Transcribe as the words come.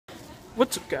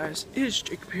What's up, guys? It is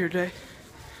Jacob here today.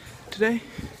 Today,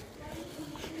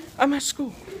 I'm at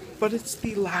school, but it's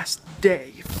the last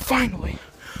day, finally.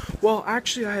 Well,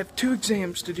 actually, I have 2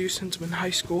 exams to do since I'm in high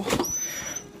school.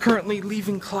 Currently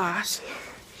leaving class.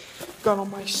 Got all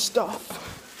my stuff.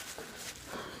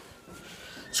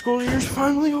 School year's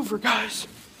finally over, guys.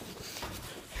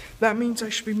 That means I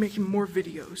should be making more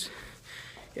videos.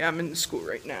 Yeah, I'm in the school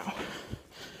right now.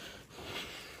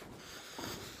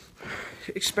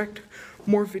 Expect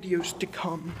more videos to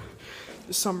come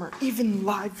this summer, even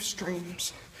live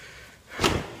streams.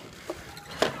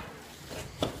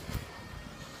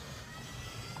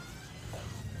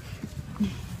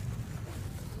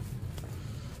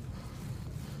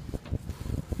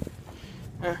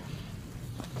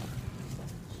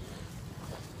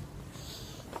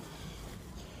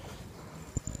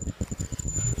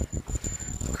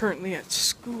 Currently at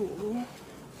school.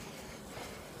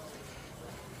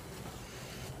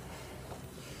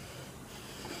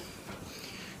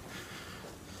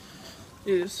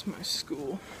 Is my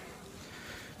school.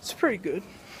 It's pretty good.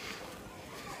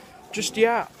 Just,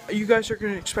 yeah, you guys are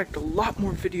going to expect a lot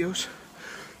more videos,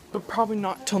 but probably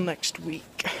not till next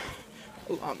week.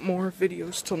 A lot more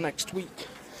videos till next week.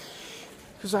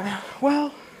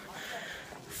 Because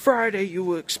Friday you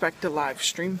will expect a live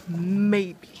stream,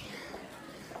 maybe.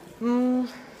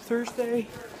 Thursday,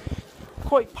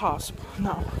 quite possible.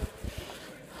 No.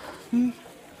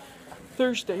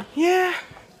 Thursday, yeah.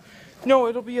 No,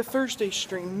 it'll be a Thursday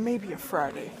stream, maybe a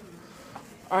Friday.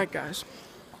 Alright, guys.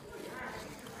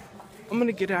 I'm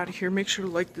gonna get out of here. Make sure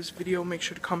to like this video, make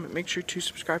sure to comment, make sure to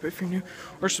subscribe if you're new,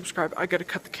 or subscribe. I gotta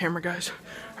cut the camera, guys.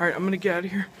 Alright, I'm gonna get out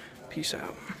of here. Peace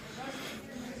out.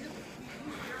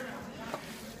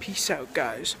 Peace out,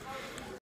 guys.